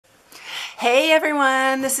Hey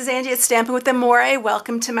everyone, this is Angie at StampingWithAmore.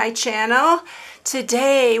 Welcome to my channel.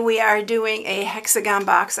 Today we are doing a hexagon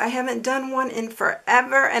box. I haven't done one in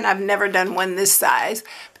forever and I've never done one this size.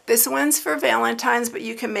 This one's for Valentine's, but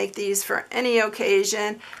you can make these for any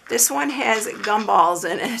occasion. This one has gumballs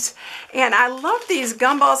in it. And I love these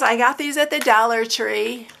gumballs. I got these at the Dollar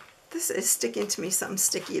Tree. This is sticking to me, something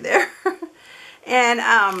sticky there. And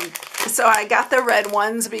so I got the red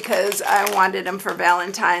ones because I wanted them for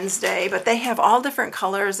Valentine's Day, but they have all different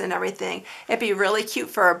colors and everything. It'd be really cute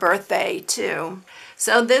for a birthday too.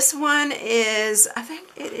 So this one is, I think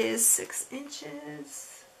it is 6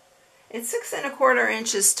 inches. It's 6 1/4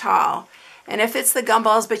 inches tall. And if it's the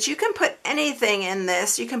gumballs, but you can put anything in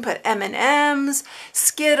this. You can put M&Ms,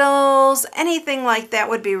 Skittles, anything like that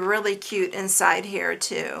would be really cute inside here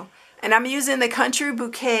too. And I'm using the Country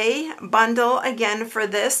Bouquet bundle again for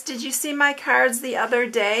this. Did you see my cards the other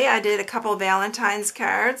day? I did a couple Valentine's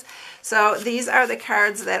cards. So these are the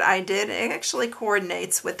cards that I did. It actually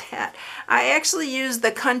coordinates with that. I actually used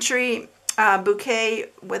the Country Bouquet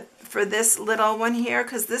for this little one here,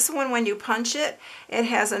 because this one, when you punch it, it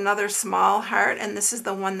has another small heart, and this is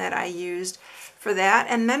the one that I used for that.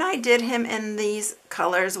 And then I did him in these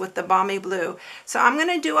colors with the balmy blue. So I'm going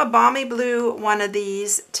to do a balmy blue one of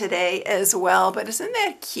these today as well. But isn't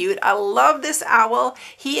that cute? I love this owl.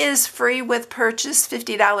 He is free with purchase,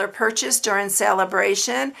 $50 purchase during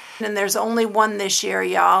celebration. And there's only one this year,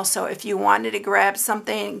 y'all. So if you wanted to grab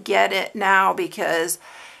something, get it now, because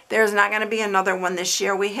there's not going to be another one this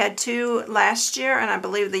year. We had 2 last year and I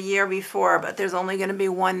believe the year before, but there's only going to be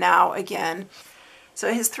one now again. So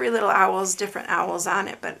it has 3 little owls, different owls on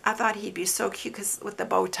it, but I thought he'd be so cute with the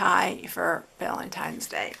bow tie for Valentine's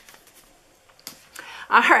Day.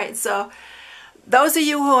 All right, so those of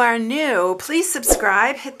you who are new, please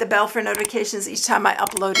subscribe, hit the bell for notifications each time I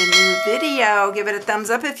upload a new video. Give it a thumbs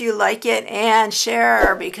up if you like it, and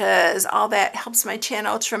share, because all that helps my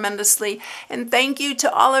channel tremendously. And thank you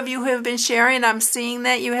to all of you who have been sharing. I'm seeing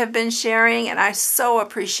that you have been sharing, and I so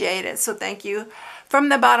appreciate it. So thank you from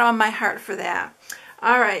the bottom of my heart for that.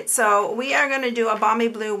 All right, so we are going to do a balmy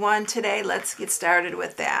blue one today. Let's get started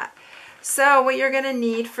with that. So what you're going to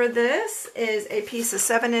need for this is a piece of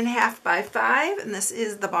 7.5 by 5, and this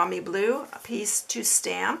is the balmy blue, a piece to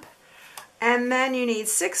stamp. And then you need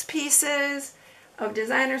 6 pieces of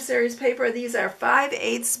designer series paper. These are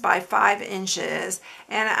 5/8 by 5 inches,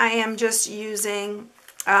 and I am just using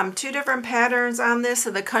 2 different patterns on this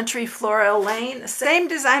of the Country Floral Lane. Same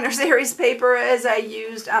designer series paper as I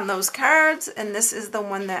used on those cards, and this is the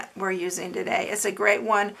one that we're using today. It's a great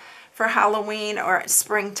one for Halloween or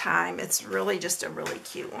springtime. It's really just a really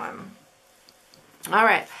cute one. All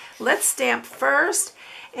right, let's stamp first.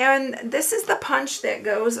 And this is the punch that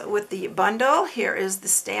goes with the bundle. Here is the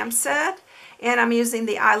stamp set. And I'm using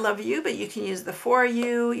the I Love You, but you can use the For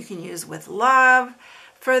You. You can use With Love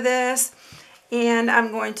for this. And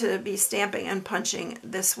I'm going to be stamping and punching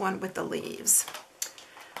this one with the leaves.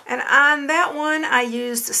 And on that one, I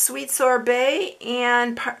used Sweet Sorbet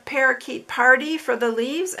and Parakeet Party for the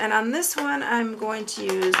leaves. And on this one, I'm going to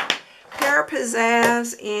use Pear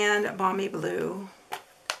Pizzazz and Balmy Blue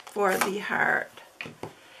for the heart.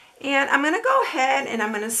 And I'm going to go ahead and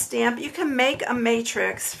I'm going to stamp. You can make a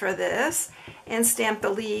matrix for this and stamp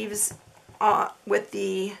the leaves with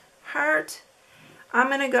the heart. I'm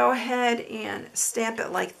going to go ahead and stamp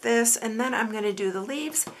it like this, and then I'm going to do the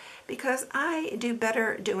leaves because I do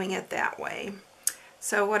better doing it that way.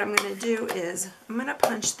 So what I'm going to do is I'm going to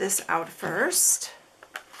punch this out first.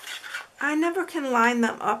 I never can line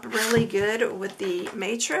them up really good with the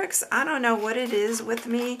matrix. I don't know what it is with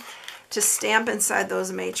me to stamp inside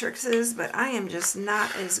those matrices, but I am just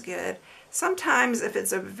not as good. Sometimes if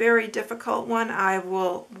it's a very difficult one, I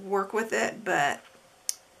will work with it, but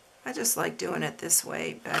I just like doing it this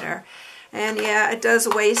way better. And yeah, it does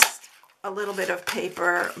waste a little bit of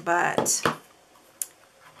paper, but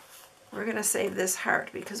we're going to save this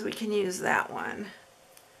heart because we can use that one.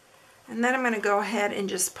 And then I'm going to go ahead and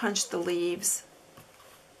just punch the leaves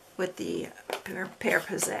with the Pear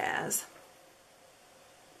Pizzazz.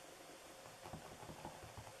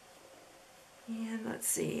 And let's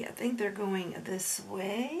see, I think they're going this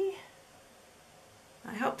way.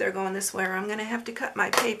 I hope they're going this way, or I'm going to have to cut my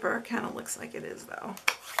paper. Kind of looks like it is, though.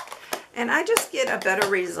 And I just get a better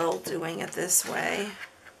result doing it this way.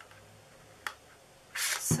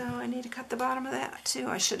 So I need to cut the bottom of that, too.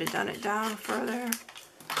 I should have done it down further.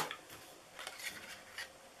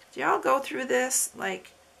 Do y'all go through this,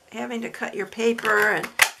 like having to cut your paper? And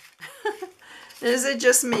is it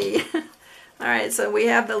just me? All right, so we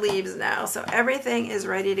have the leaves now. So everything is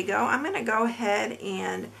ready to go. I'm going to go ahead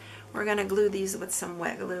and We're going to glue these with some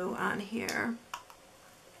wet glue on here.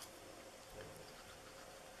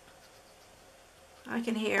 I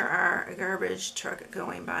can hear our garbage truck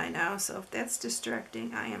going by now, so if that's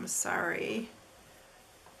distracting, I am sorry.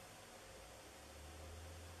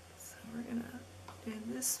 So we're going to do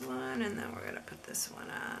this one, and then we're going to put this one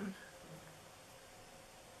on.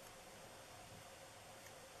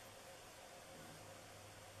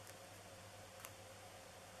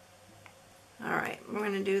 Alright, we're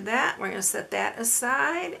going to do that. We're going to set that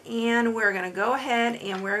aside, and we're going to go ahead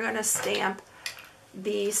and we're going to stamp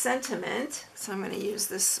the sentiment. So I'm going to use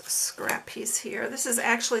this scrap piece here. This is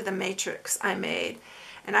actually the matrix I made,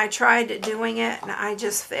 and I tried doing it and I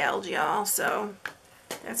just failed, y'all, so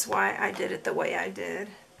that's why I did it the way I did.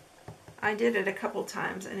 I did it a couple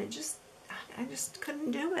times and I just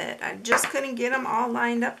couldn't do it. I just couldn't get them all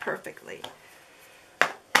lined up perfectly.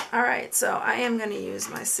 Alright, so I am going to use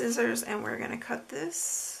my scissors and we're going to cut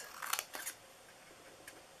this.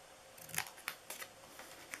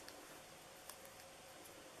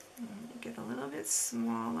 Get a little bit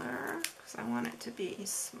smaller because I want it to be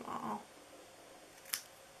small.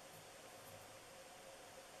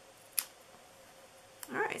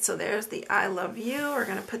 Alright, so there's the I love you. We're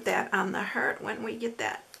going to put that on the heart when we get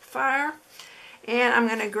that far. And I'm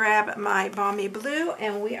going to grab my Balmy Blue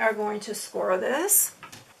and we are going to score this.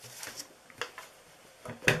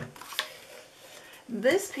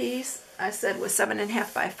 This piece I said was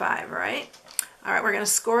 7.5 by 5, right? Alright, we're going to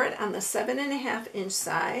score it on the 7.5 inch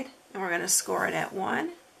side. And we're going to score it at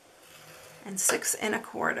 1 and 6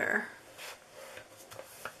 1/4.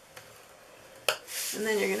 And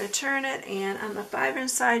then you're going to turn it, and on the 5 inch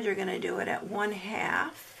side you're going to do it at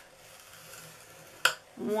 1/2,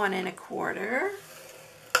 1 1/4,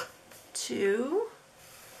 2,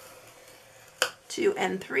 2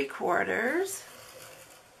 3/4,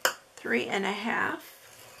 3 1/2,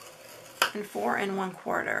 and 4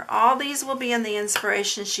 1/4. All these will be in the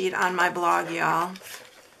inspiration sheet on my blog, y'all.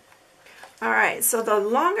 Alright, so the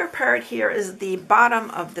longer part here is the bottom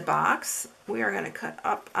of the box. We are going to cut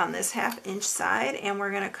up on this 1/2 inch side, and we're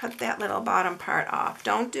going to cut that little bottom part off.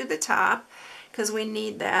 Don't do the top because we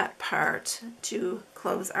need that part to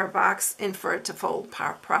close our box and for it to fold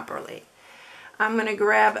properly. I'm going to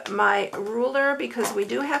grab my ruler because we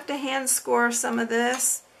do have to hand score some of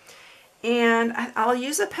this. And I'll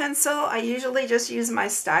use a pencil. I usually just use my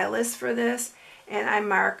stylus for this, and I'm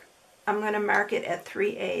going to mark it at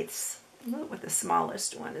 3/8. With the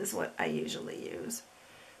smallest one is what I usually use.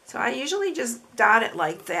 So I usually just dot it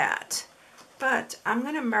like that. But I'm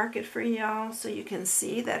going to mark it for y'all so you can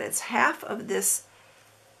see that it's half of this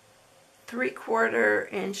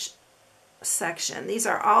 3/4 inch section. These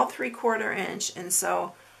are all 3/4 inch, and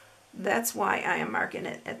so that's why I am marking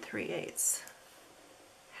it at 3/8.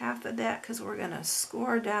 Half of that because we're going to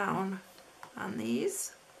score down on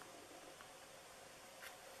these.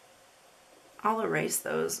 I'll erase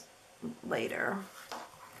those later.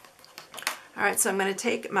 Alright, so I'm going to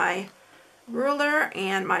take my ruler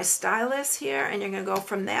and my stylus here, and you're going to go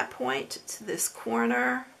from that point to this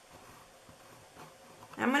corner.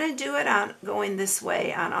 I'm going to do it on going this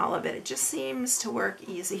way on all of it. It just seems to work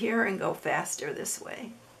easier and go faster this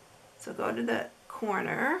way. So go to the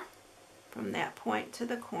corner, from that point to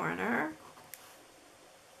the corner.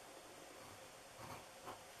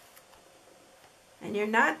 And you're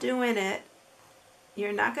not doing it,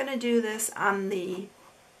 you're not going to do this on the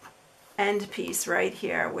end piece right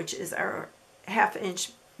here, which is our 1/2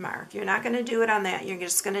 inch mark. You're not going to do it on that, you're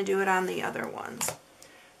just going to do it on the other ones.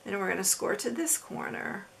 Then we're going to score to this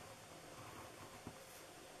corner.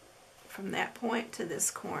 From that point to this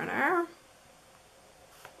corner.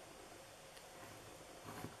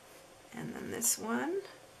 And then this one.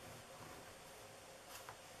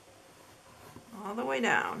 All the way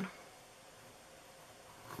down.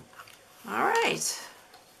 Alright,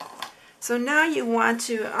 so now you want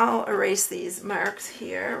to, I'll erase these marks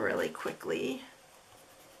here really quickly.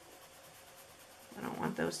 I don't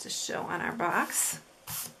want those to show on our box.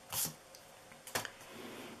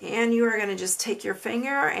 And you are going to just take your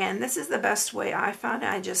finger, and this is the best way I found it.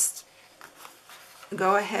 I just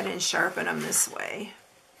go ahead and sharpen them this way.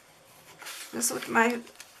 Just with my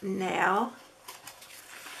nail.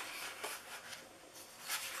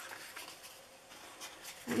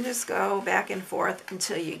 And just go back and forth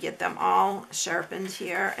until you get them all sharpened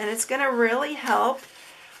here. And it's going to really help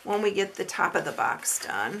when we get the top of the box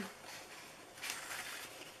done.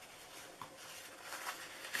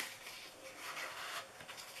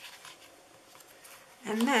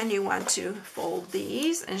 And then you want to fold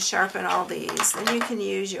these and sharpen all these. Then you can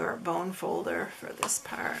use your bone folder for this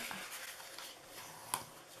part.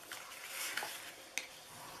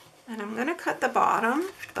 And I'm going to cut the bottom,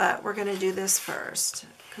 but we're going to do this first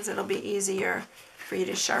because it'll be easier for you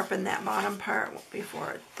to sharpen that bottom part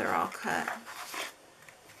before they're all cut.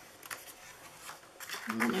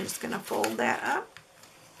 And then you're just going to fold that up.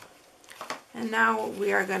 And now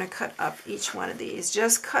we are going to cut up each one of these.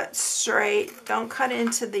 Just cut straight. Don't cut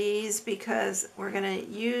into these because we're going to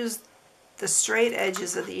use the straight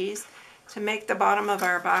edges of these to make the bottom of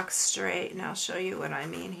our box straight. And I'll show you what I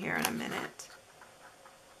mean here in a minute.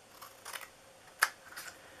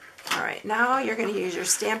 Alright, now you're going to use your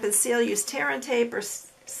stamp and seal. Use tear and tape or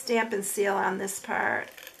stamp and seal on this part.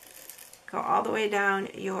 Go all the way down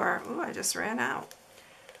your, ooh, I just ran out.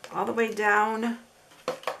 All the way down,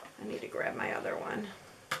 I need to grab my other one,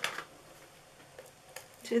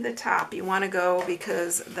 to the top. You want to go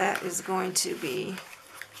because that is going to be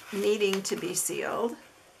needing to be sealed.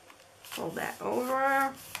 Fold that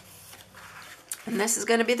over. And this is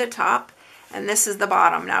going to be the top, and this is the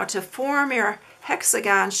bottom. Now to form your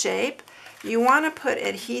hexagon shape, you want to put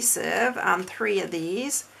adhesive on 3 of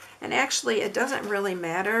these. And actually it doesn't really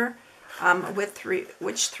matter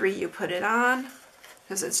which 3 you put it on,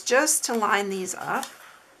 because it's just to line these up.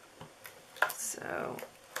 So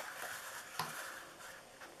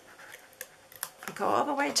go all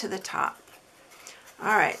the way to the top.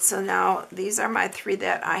 Alright, so now these are my 3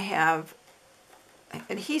 that I have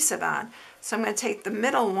adhesive on. So I'm going to take the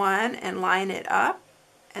middle one and line it up,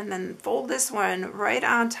 and then fold this one right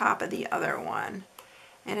on top of the other one,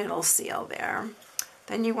 and it'll seal there.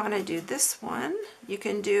 Then you want to do this one. You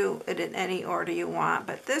can do it in any order you want,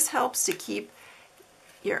 but this helps to keep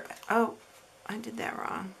your, oh, I did that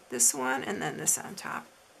wrong. This one and then this on top.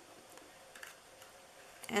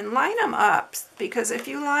 And line them up, because if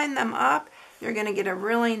you line them up, you're going to get a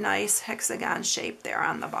really nice hexagon shape there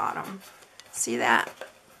on the bottom. See that?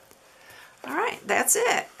 Alright, that's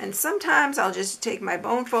it. And sometimes I'll just take my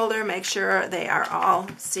bone folder, make sure they are all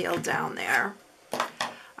sealed down there.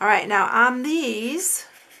 Alright, now on these,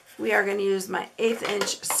 we are going to use my 1/8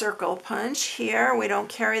 inch circle punch here. We don't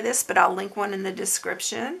carry this, but I'll link one in the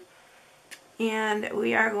description. And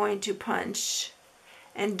we are going to punch.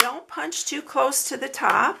 And don't punch too close to the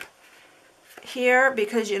top here,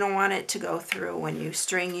 because you don't want it to go through when you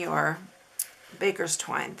string your baker's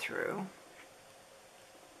twine through.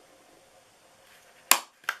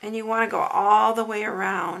 And you want to go all the way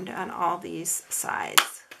around on all these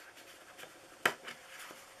sides.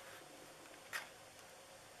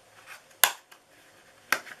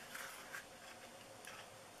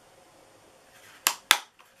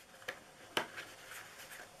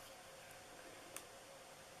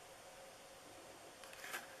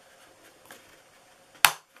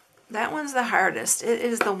 That one's the hardest. It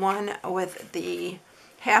is the one with the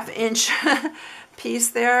 1/2 inch piece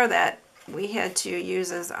there that we had to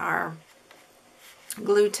use as our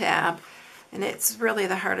glue tab, and it's really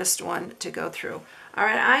the hardest one to go through.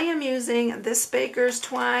 Alright, I am using this baker's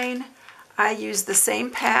twine. I use the same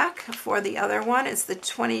pack for the other one. It's the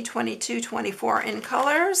 2022-24 in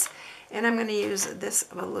colors, and I'm going to use this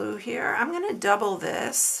blue here. I'm going to double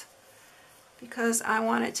this because I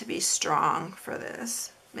want it to be strong for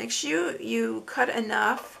this. Make sure you cut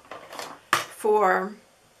enough for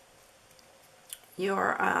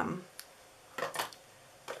your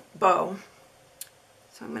bow.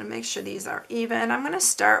 So I'm going to make sure these are even. I'm going to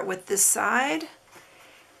start with this side,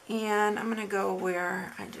 and I'm going to go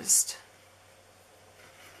where let's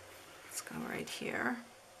go right here.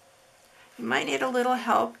 You might need a little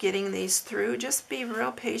help getting these through. Just be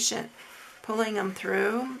real patient pulling them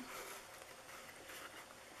through.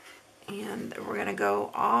 And we're going to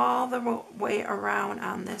go all the way around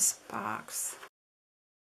on this box.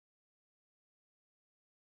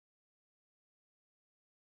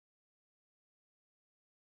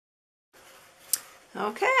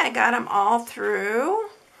 Okay, I got them all through,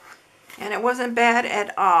 and it wasn't bad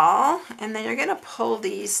at all. And then you're going to pull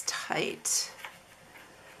these tight,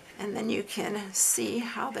 and then you can see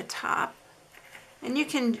how the top, and you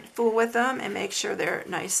can fool with them and make sure they're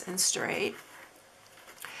nice and straight.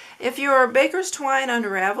 If your baker's twine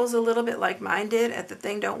unravels a little bit like mine did at the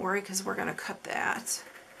thing, don't worry, because we're going to cut that.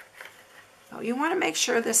 Oh, you want to make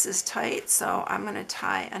sure this is tight, so I'm going to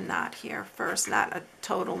tie a knot here first. Not a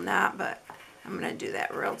total knot, but I'm going to do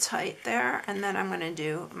that real tight there, and then I'm going to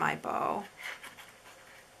do my bow.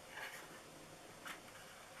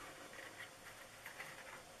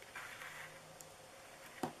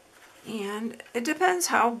 And it depends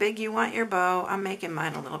how big you want your bow. I'm making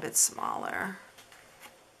mine a little bit smaller.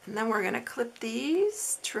 And then we're going to clip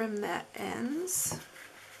these, trim that ends.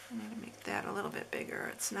 I'm going to make that a little bit bigger.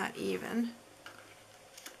 It's not even.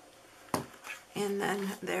 And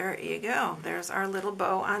then there you go. There's our little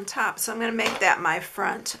bow on top. So I'm going to make that my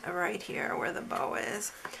front right here where the bow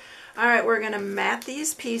is. All right, we're going to mat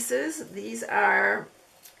these pieces. These are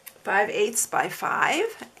 5/8 by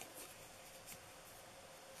 5.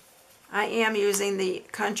 I am using the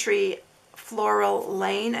Country Floral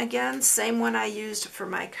Lane again, same one I used for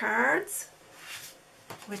my cards,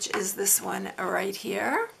 which is this one right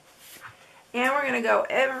here. And we're going to go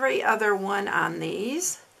every other one on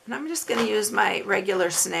these. And I'm just going to use my regular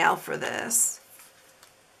snail for this.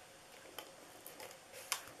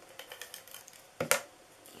 And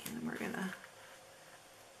we're going to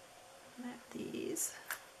mat these.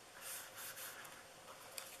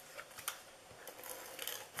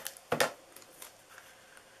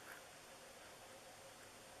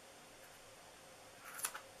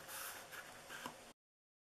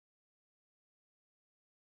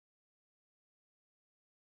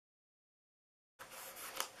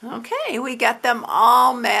 Okay, we got them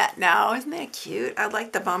all matte now. Isn't that cute? I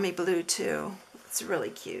like the balmy blue too. It's really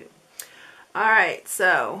cute. All right,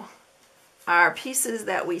 so our pieces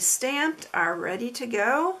that we stamped are ready to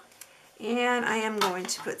go. And I am going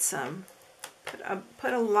to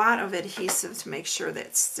put a lot of adhesive to make sure that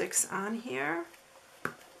it sticks on here.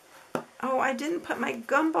 Oh, I didn't put my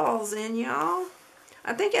gumballs in, y'all.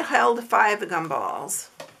 I think it held 5 gumballs.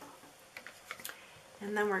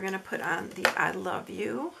 And then we're going to put on the I love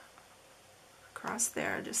you across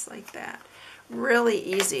there, just like that. Really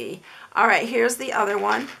easy. All right, here's the other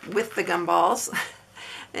one with the gumballs.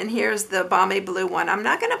 And here's the balmy blue one. I'm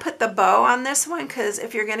not going to put the bow on this one because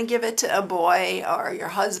if you're going to give it to a boy or your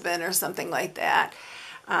husband or something like that,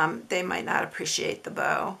 they might not appreciate the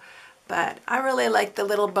bow. But I really like the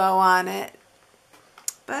little bow on it.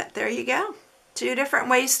 But there you go. 2 different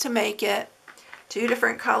ways to make it. 2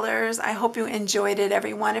 different colors. I hope you enjoyed it,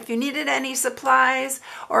 everyone. If you needed any supplies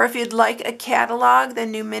or if you'd like a catalog, the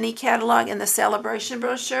new mini catalog and the celebration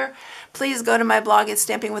brochure, please go to my blog at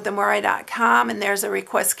StampingWithAmore.com, and there's a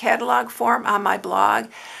request catalog form on my blog.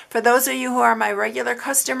 For those of you who are my regular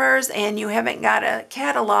customers and you haven't got a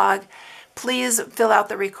catalog, please fill out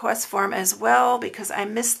the request form as well because I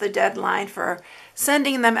missed the deadline for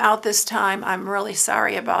sending them out this time. I'm really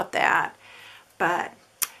sorry about that. But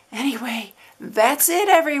anyway, that's it,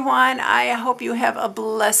 everyone. I hope you have a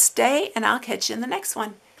blessed day, and I'll catch you in the next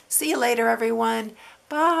one. See you later, everyone.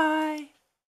 Bye.